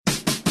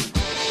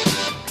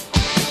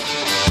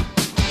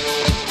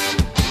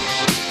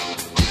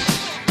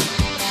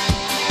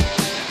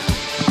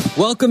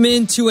Welcome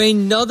into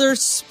another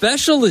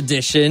special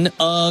edition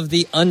of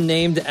the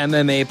Unnamed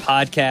MMA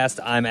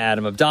podcast. I'm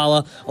Adam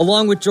Abdalla,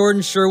 along with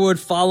Jordan Sherwood.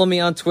 Follow me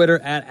on Twitter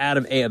at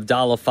Adam A.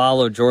 Abdalla.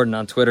 Follow Jordan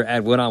on Twitter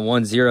at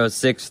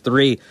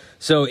WinOn1063.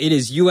 So it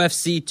is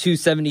UFC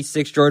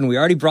 276, Jordan. We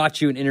already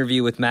brought you an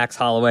interview with Max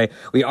Holloway.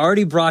 We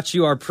already brought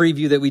you our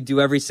preview that we do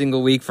every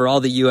single week for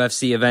all the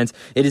UFC events.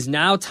 It is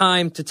now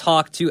time to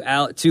talk to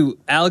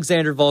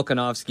Alexander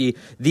Volkanovski,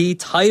 the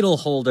title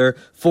holder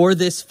for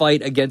this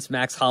fight against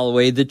Max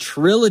Holloway, the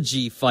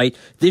trilogy fight.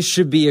 This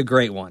should be a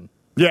great one.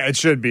 Yeah, it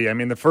should be. I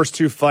mean, the first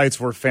two fights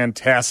were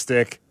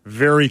fantastic,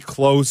 very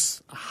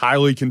close,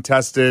 highly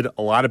contested.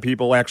 A lot of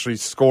people actually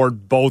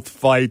scored both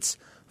fights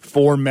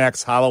for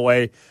Max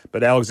Holloway,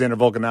 but Alexander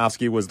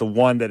Volkanovski was the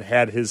one that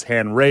had his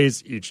hand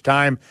raised each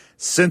time.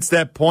 Since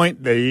that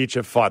point, they each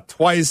have fought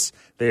twice.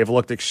 They have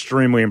looked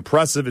extremely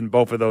impressive in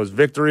both of those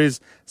victories,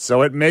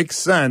 so it makes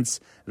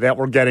sense that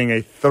we're getting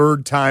a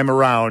third time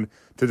around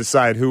to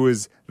decide who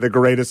is the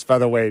greatest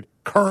featherweight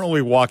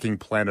currently walking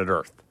planet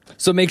Earth.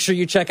 So make sure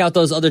you check out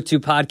those other two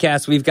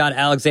podcasts. We've got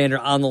Alexander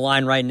on the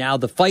line right now.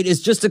 The fight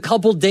is just a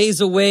couple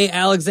days away.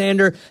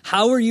 Alexander,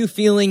 how are you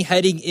feeling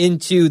heading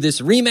into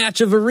this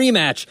rematch of a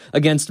rematch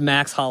against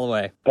Max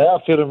Holloway? Yeah,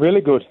 feeling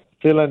really good.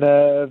 Feeling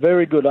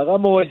very good. Like,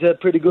 I'm always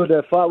pretty good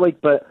at fight week,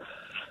 but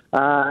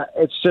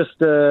it's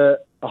just a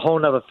whole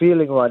nother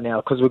feeling right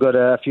now because we've got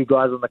a few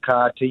guys on the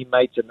car,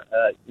 teammates, and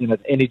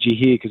energy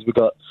here because we've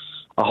got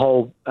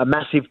a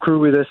massive crew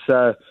with us.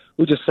 So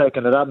we're just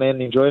soaking it up, man,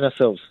 and enjoying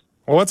ourselves.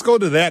 Well, let's go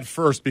to that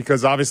first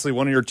because obviously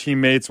one of your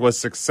teammates was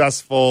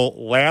successful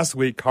last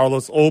week,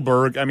 Carlos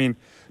Olberg. I mean,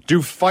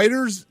 do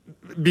fighters,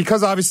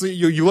 because obviously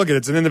you look at it,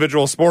 it's an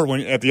individual sport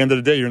when at the end of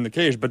the day you're in the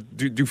cage, but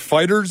do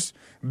fighters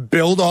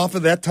build off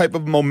of that type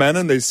of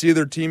momentum? They see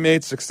their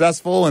teammates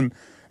successful and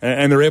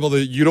they're able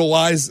to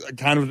utilize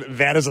kind of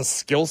that as a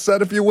skill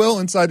set, if you will,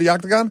 inside the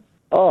octagon?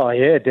 Oh,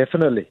 yeah,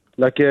 definitely.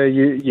 Like,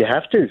 you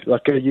have to.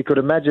 Like, you could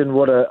imagine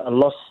what a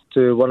loss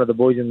to one of the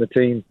boys in the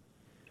team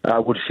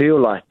would feel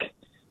like.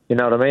 You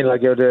know what I mean?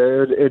 Like,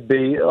 it'd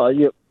be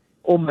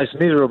almost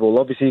miserable.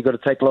 Obviously, you've got to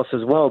take loss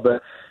as well,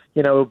 but,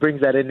 it brings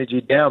that energy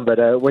down.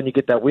 But when you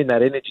get that win,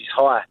 that energy's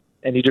high,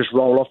 and you just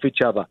roll off each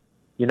other.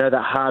 That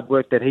hard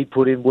work that he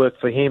put in worked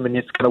for him, and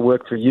it's going to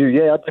work for you.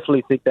 Yeah, I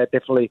definitely think that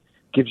definitely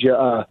gives you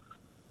a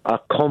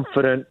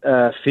confident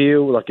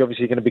feel. Like,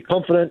 obviously, you're going to be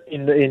confident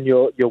in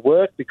your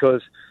work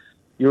because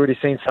you already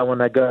seen someone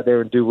that go out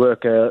there and do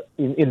work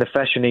in the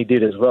fashion he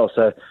did as well.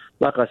 So,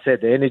 like I said,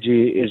 the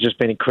energy has just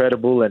been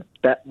incredible, and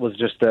that was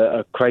just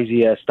a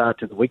crazy start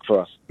to the week for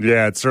us.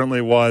 Yeah, it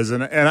certainly was,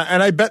 and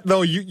I bet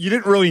though you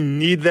didn't really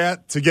need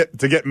that to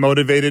get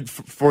motivated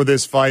for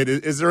this fight.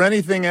 Is there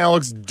anything,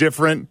 Alex,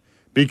 different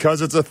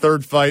because it's a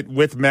third fight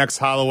with Max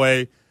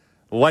Holloway?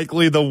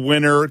 Likely the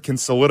winner can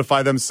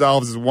solidify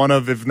themselves as one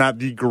of, if not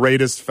the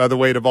greatest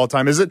featherweight of all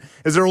time. Is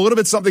there a little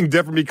bit something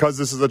different because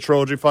this is a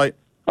trilogy fight?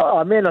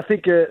 Oh, man, I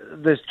think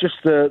there's just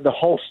the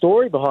whole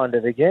story behind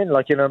it again.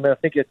 Like, I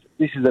think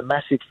this is a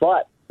massive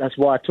fight. That's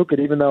why I took it,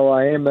 even though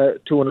I am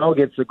 2-0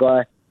 against the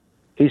guy.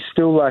 He's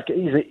still like,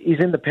 he's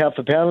in the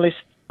pound-for-pound list.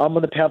 I'm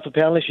on the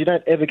pound-for-pound list. You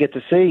don't ever get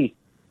to see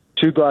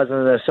two guys that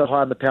are so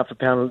high on the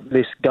pound-for-pound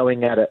list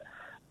going at it,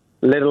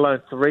 let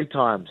alone three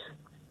times.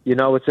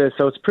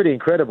 So it's pretty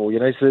incredible.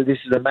 So this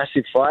is a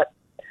massive fight.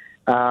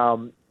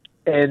 And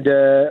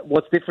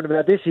what's different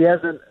about this, he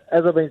hasn't,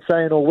 as I've been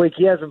saying all week,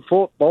 he hasn't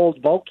fought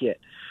Bold Volk yet.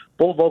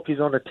 Bold Volk is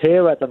on a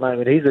tear at the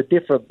moment. He's a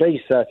different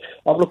beast. So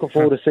I'm looking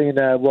forward to seeing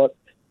what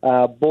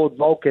Bold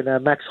Volk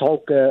and Max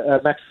Holloway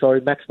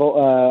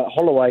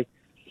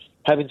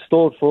have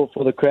installed for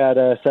the crowd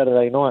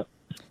Saturday night.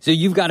 So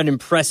you've got an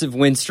impressive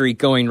win streak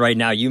going right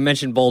now. You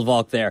mentioned Bold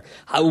Volk there.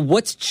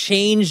 What's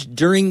changed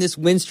during this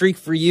win streak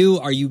for you?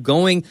 Are you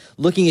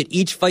looking at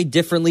each fight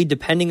differently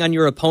depending on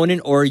your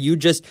opponent, or are you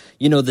just,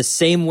 the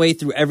same way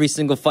through every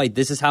single fight?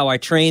 This is how I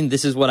train.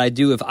 This is what I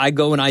do. If I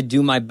go and I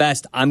do my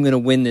best, I'm going to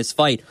win this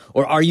fight.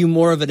 Or are you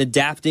more of an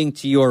adapting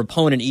to your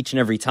opponent each and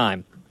every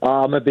time?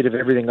 I'm a bit of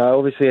everything. I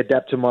obviously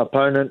adapt to my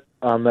opponent.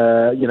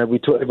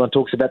 Everyone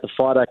talks about the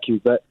fight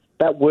IQ, but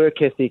that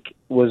work ethic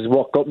was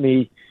what got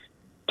me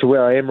to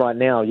where I am right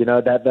now,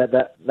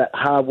 that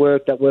hard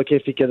work, that work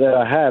ethic that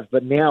I have.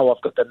 But now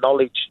I've got the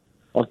knowledge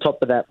on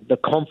top of that, the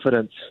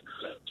confidence.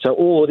 So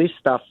all of this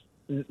stuff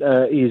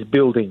is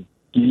building,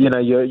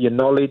 your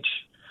knowledge,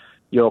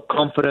 your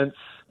confidence,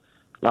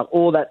 like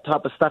all that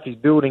type of stuff is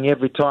building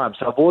every time.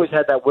 So I've always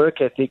had that work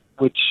ethic,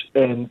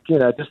 and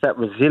just that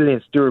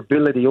resilience,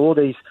 durability, all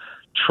these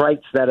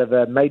traits that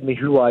have made me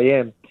who I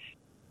am,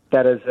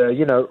 that has,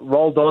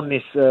 rolled on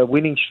this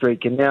winning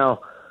streak. And now,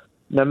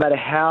 no matter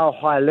how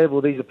high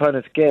level these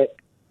opponents get,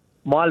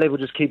 my level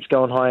just keeps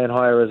going higher and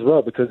higher as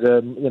well because,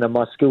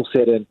 my skill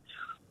set and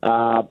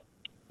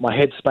my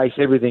headspace,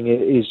 everything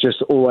is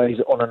just always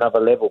on another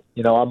level.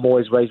 I'm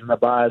always raising the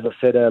bar. As I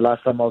said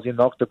last time I was in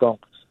the octagon,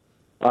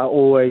 I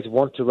always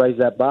want to raise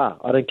that bar.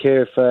 I don't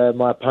care if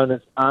my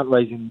opponents aren't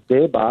raising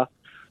their bar.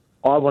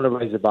 I want to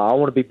raise the bar. I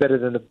want to be better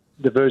than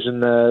the version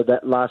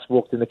that last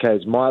walked in the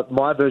cage.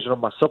 My version of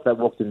myself that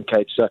walked in the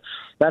cage. So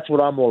that's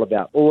what I'm all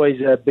about.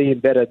 Always being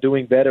better,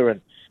 doing better,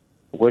 and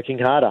working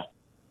harder.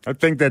 I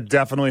think that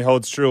definitely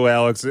holds true,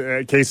 Alex.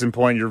 Case in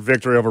point, your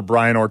victory over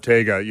Brian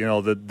Ortega. You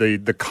know,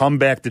 the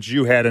comeback that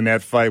you had in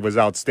that fight was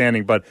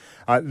outstanding. But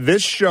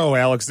this show,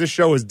 Alex, this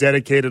show is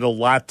dedicated a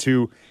lot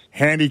to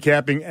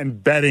handicapping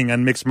and betting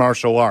on mixed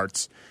martial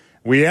arts.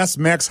 We asked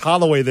Max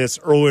Holloway this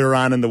earlier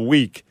on in the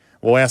week.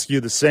 We'll ask you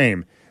the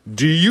same.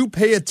 Do you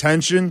pay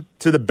attention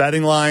to the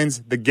betting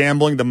lines, the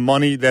gambling, the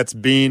money that's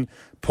being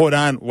put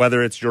on,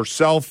 whether it's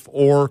yourself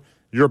or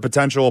your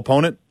potential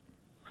opponent?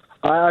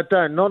 I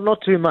don't.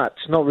 Not too much.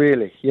 Not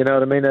really. You know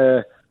what I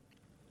mean?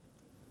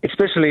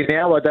 Especially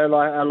now, I don't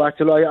like. I like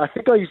to. I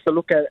think I used to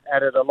look at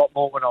it a lot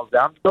more when I was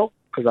the underdog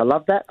because I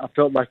love that. I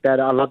felt like that.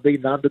 I love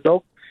being the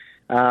underdog.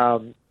 You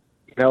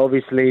know,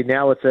 obviously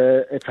now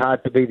it's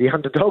hard to be the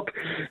underdog,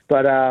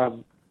 but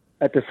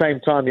at the same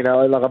time, you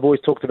know, like I've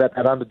always talked about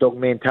that underdog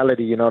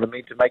mentality. You know what I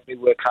mean? To make me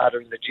work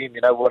harder in the gym. You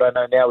know, what I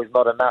know now is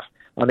not enough.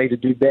 I need to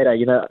do better.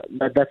 You know,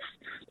 that's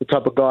the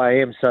type of guy I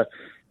am. So.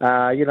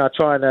 You know, I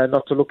try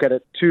not to look at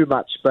it too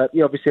much, but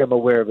yeah, obviously I'm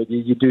aware of it.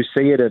 You do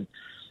see it,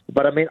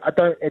 but I mean, I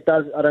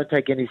don't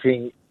take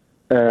anything.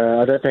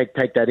 I don't take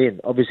that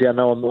in. Obviously, I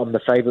know I'm the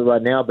favourite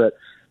right now, but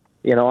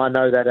you know, I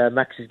know that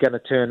Max is going to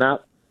turn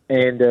up,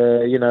 and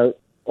you know,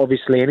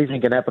 obviously anything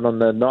can happen on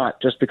the night.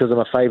 Just because I'm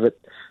a favourite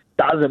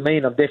doesn't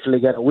mean I'm definitely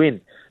going to win.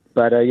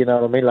 But you know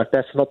what I mean? Like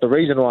that's not the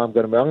reason why I'm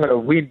going to win. I'm going to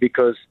win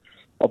because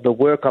of the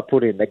work I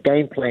put in, the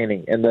game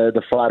planning, and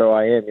the fighter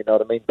I am. You know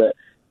what I mean? But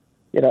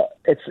you know,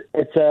 it's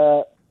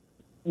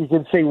you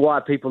can see why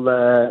people.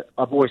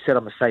 I've always said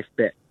I'm a safe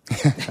bet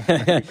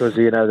because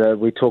you know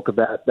we talk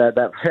about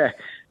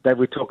that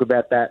we talk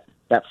about that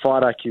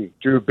fight IQ,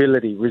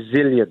 durability,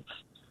 resilience,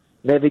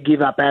 never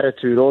give up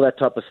attitude, all that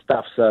type of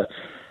stuff. So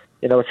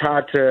you know, it's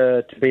hard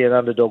to be an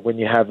underdog when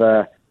you have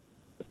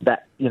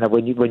that. You know,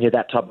 when you're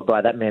that type of guy,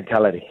 that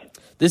mentality.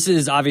 This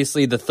is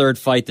obviously the third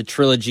fight, the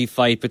trilogy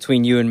fight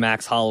between you and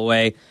Max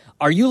Holloway.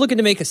 Are you looking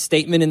to make a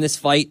statement in this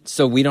fight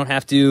so we don't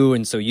have to,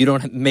 and so you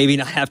don't maybe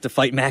not have to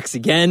fight Max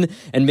again?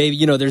 And maybe,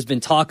 you know, there's been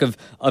talk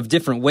of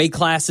different weight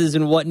classes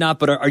and whatnot,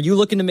 but are you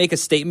looking to make a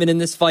statement in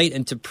this fight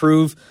and to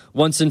prove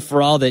once and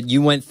for all that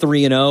you went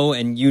 3-0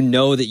 and you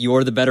know that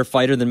you're the better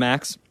fighter than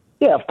Max?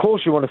 Yeah, of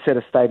course you want to set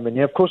a statement.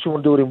 Yeah, of course you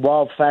want to do it in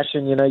wild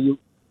fashion. You know,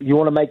 you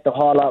want to make the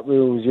highlight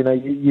reels. You know,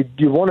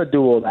 you want to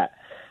do all that.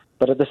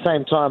 But at the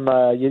same time,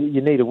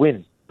 you need to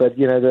win. But,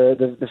 you know,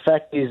 the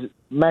fact is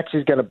Max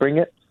is going to bring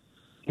it.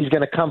 He's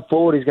going to come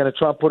forward. He's going to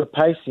try and put a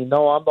pace. You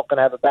know, I'm not going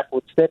to have a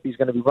backward step. He's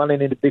going to be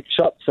running into big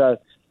shots. So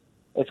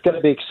it's going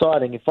to be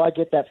exciting. If I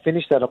get that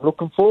finish that I'm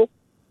looking for,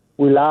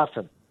 we're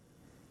laughing.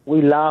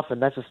 We laughing.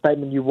 That's a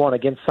statement you want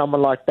against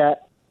someone like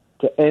that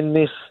to end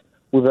this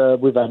with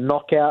a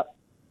knockout.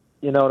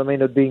 You know what I mean?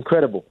 It'd be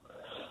incredible.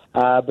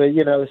 But,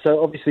 you know,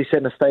 so obviously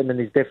setting a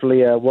statement is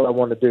definitely what I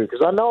want to do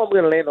because I know I'm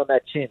going to land on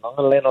that chin. I'm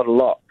going to land on it a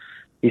lot.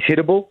 He's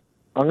hittable.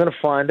 I'm going to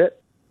find it.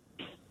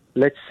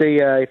 Let's see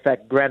if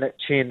that granite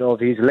chin of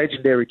his,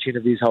 legendary chin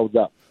of his, holds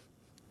up.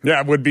 Yeah,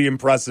 it would be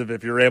impressive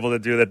if you're able to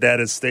do that. That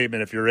is a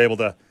statement if you're able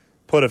to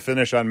put a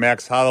finish on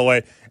Max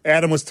Holloway.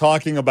 Adam was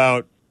talking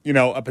about, you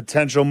know, a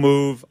potential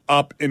move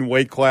up in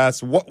weight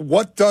class.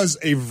 What does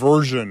a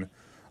version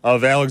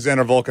of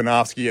Alexander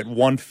Volkanovski at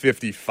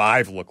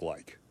 155 look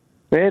like?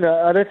 Man,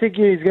 I don't think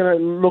he's going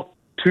to look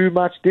too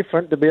much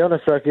different, to be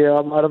honest. Like,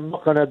 I'm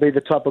not going to be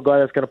the type of guy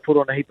that's going to put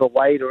on a heap of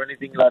weight or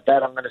anything like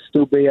that. I'm going to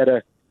still be at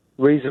a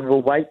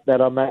reasonable weight that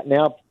I'm at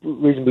now,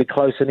 reasonably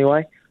close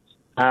anyway.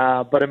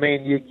 But I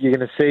mean, you're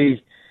going to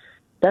see.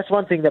 That's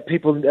one thing that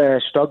people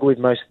struggle with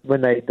most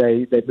when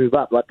they move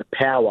up, like the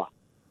power.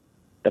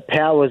 The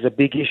power is a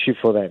big issue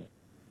for them.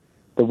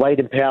 The weight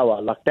and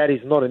power, like that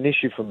is not an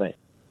issue for me.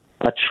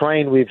 I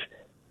train with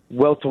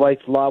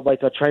welterweights,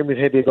 lightweights. I train with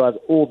heavier guys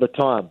all the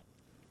time.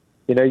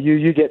 You know,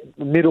 you get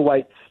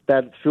middleweights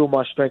that feel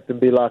my strength and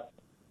be like,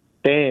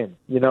 damn,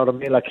 you know what I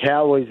mean? Like,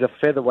 how is a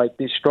featherweight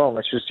this strong?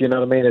 It's just, you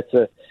know what I mean?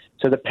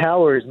 So the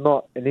power is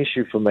not an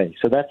issue for me.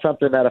 So that's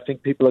something that I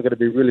think people are going to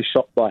be really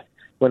shocked by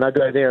when I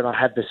go there and I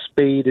have the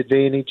speed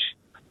advantage,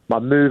 my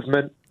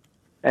movement,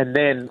 and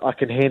then I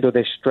can handle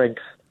their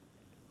strength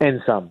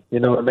and some. You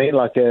know what I mean?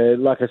 Like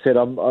I said,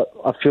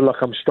 I feel like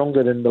I'm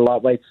stronger than the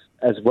lightweights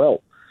as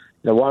well.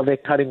 You know, while they're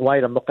cutting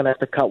weight, I'm not going to have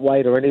to cut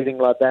weight or anything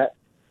like that.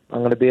 I'm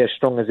going to be as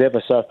strong as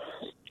ever. So,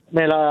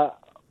 man,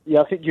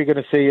 yeah, I think you're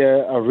going to see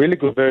a really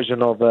good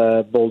version of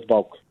Bald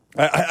Bulk.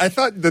 I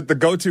thought that the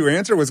go-to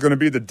answer was going to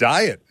be the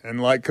diet,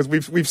 and like because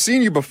we've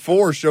seen you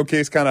before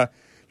showcase kind of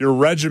your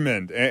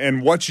regimen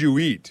and what you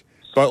eat,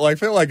 but like I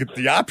feel like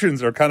the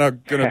options are kind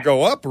of going to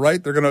go up,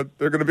 right? They're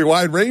gonna be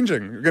wide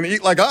ranging. You're going to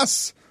eat like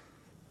us.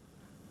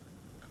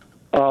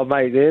 Oh,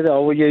 mate,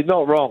 well, you're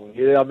not wrong.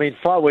 I mean,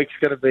 fight week's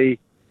going to be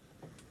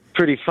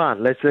pretty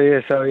fun. Let's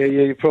say so.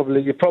 You're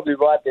probably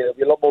right there. There'll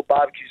be a lot more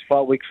barbecues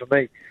fight week for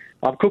me.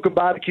 I'm cooking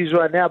barbecues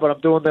right now, but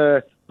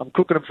I'm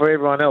cooking them for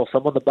everyone else.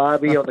 I'm on the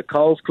barbie, on the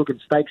coals, cooking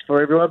steaks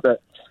for everyone,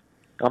 but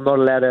I'm not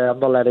allowed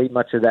to eat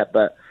much of that.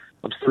 But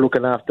I'm still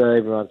looking after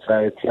everyone. So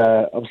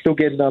it's I'm still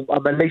getting.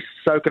 I'm at least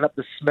soaking up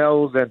the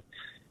smells and.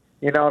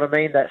 You know what I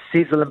mean? That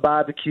sizzling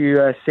barbecue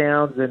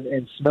sounds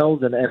and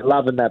smells and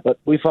loving that. But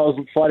if I was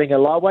fighting a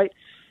lightweight,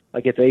 I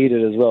get to eat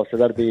it as well. So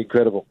that'd be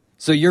incredible.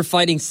 So you're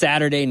fighting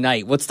Saturday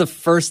night. What's the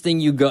first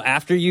thing you go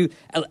after you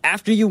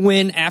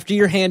win, after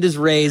your hand is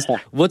raised?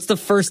 What's the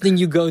first thing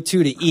you go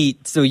to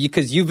eat? So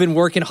because you've been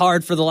working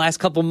hard for the last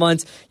couple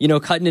months,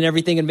 cutting and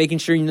everything and making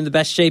sure you're in the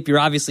best shape. You're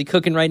obviously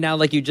cooking right now,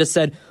 like you just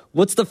said.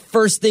 What's the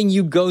first thing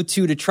you go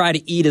to try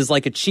to eat as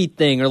like a cheat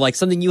thing or like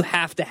something you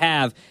have to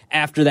have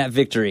after that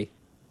victory?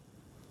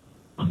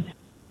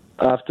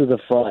 After the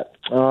fight,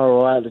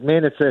 all right,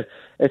 man.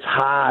 It's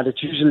hard.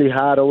 It's usually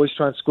hard. I always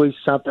try and squeeze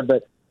something,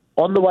 but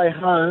on the way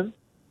home,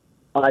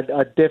 I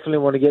definitely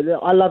want to get.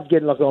 I love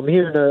getting like I'm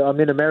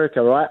in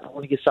America, right? I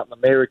want to get something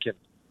American.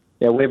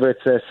 Yeah, whether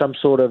it's some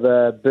sort of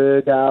a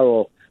burger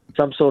or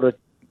some sort of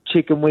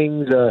chicken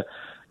wings, or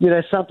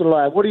something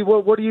like. What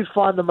do you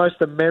find the most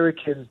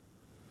American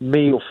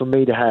meal for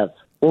me to have?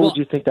 What would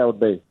you think that would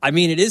be? I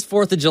mean, it is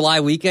 4th of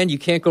July weekend. You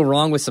can't go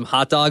wrong with some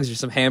hot dogs or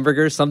some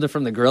hamburgers, something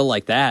from the grill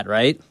like that,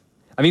 right?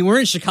 I mean, we're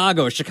in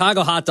Chicago. A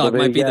Chicago hot dog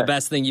might be the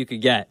best thing you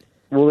could get.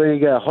 Well, there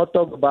you go. Hot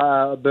dog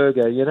or a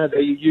burger. You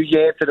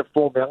answered it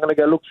for me. I'm going to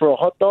go look for a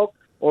hot dog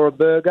or a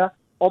burger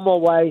on my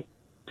way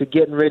to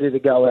getting ready to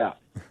go out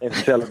and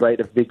celebrate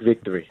a big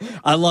victory.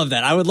 I love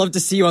that. I would love to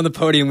see you on the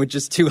podium with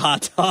just 2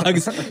 hot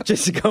dogs,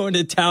 just going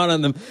to town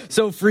on them.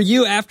 So for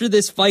you, after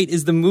this fight,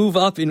 is the move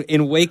up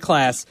in weight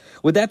class.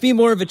 Would that be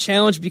more of a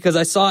challenge? Because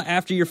I saw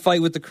after your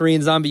fight with the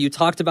Korean Zombie, you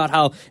talked about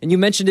how, and you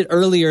mentioned it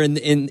earlier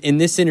in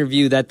this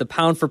interview, that the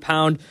pound for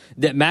pound,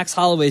 that Max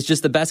Holloway is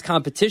just the best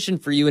competition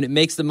for you, and it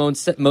makes the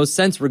most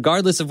sense,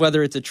 regardless of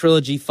whether it's a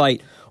trilogy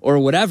fight or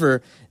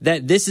whatever,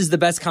 that this is the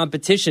best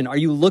competition. Are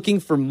you looking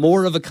for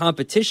more of a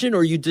competition, or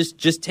are you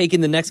just taking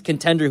the next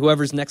contender,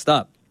 whoever's next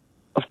up?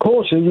 Of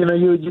course, you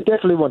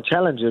definitely want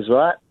challenges,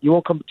 right? You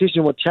want competition,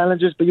 you want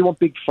challenges, but you want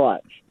big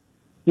fights.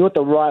 You want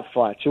the right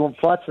fights. You want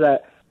fights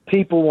that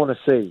people want to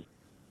see,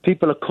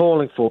 people are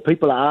calling for,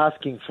 people are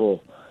asking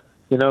for.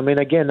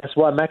 Again, that's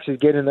why Max is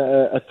getting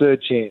a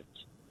third chance.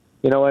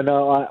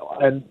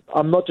 And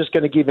I'm not just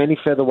going to give any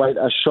featherweight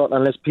a shot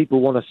unless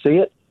people want to see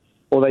it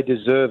or they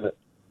deserve it.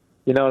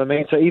 You know what I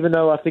mean? So even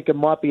though I think it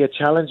might be a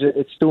challenge,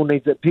 it still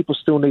needs it. People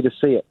still need to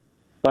see it.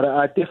 But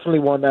I definitely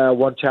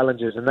want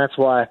challenges, and that's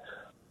why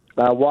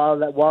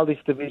while this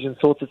division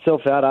sorts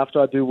itself out after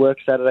I do work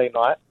Saturday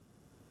night,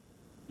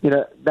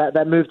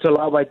 that move to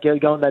lightweight,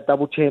 going that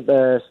double champ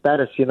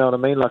status, you know what I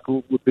mean? Like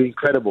would be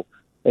incredible.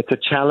 It's a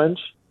challenge.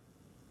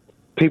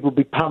 People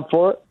be pumped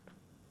for it.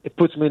 It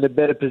puts me in a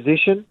better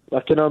position.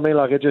 Like you know what I mean?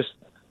 Like it just.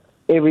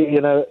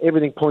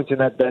 Everything points in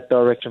that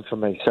direction for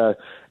me. So,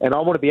 and I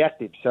want to be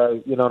active.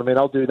 So, you know what I mean?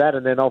 I'll do that,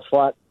 and then I'll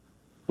fight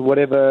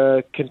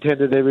whatever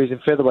contender there is in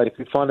featherweight. If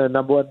we find a new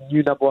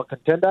number one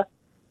contender,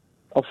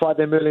 I'll fight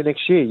them early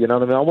next year. You know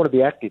what I mean? I want to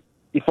be active.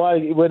 I'm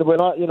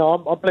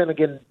planning on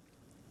getting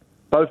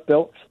both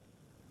belts.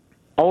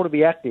 I want to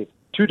be active.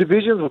 2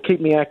 divisions will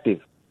keep me active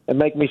and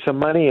make me some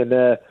money and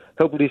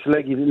help with this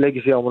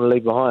legacy I want to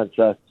leave behind.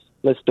 So,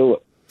 let's do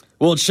it.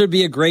 Well, it should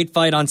be a great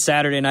fight on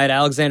Saturday night.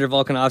 Alexander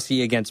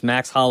Volkanovski against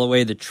Max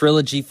Holloway, the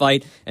trilogy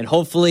fight. And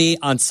hopefully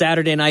on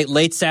Saturday night,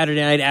 late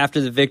Saturday night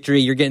after the victory,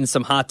 you're getting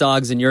some hot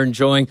dogs and you're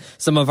enjoying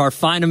some of our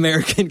fine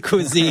American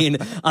cuisine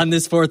on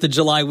this 4th of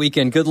July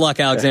weekend. Good luck,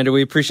 Alexander.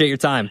 We appreciate your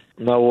time.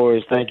 No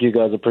worries. Thank you,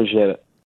 guys. Appreciate it.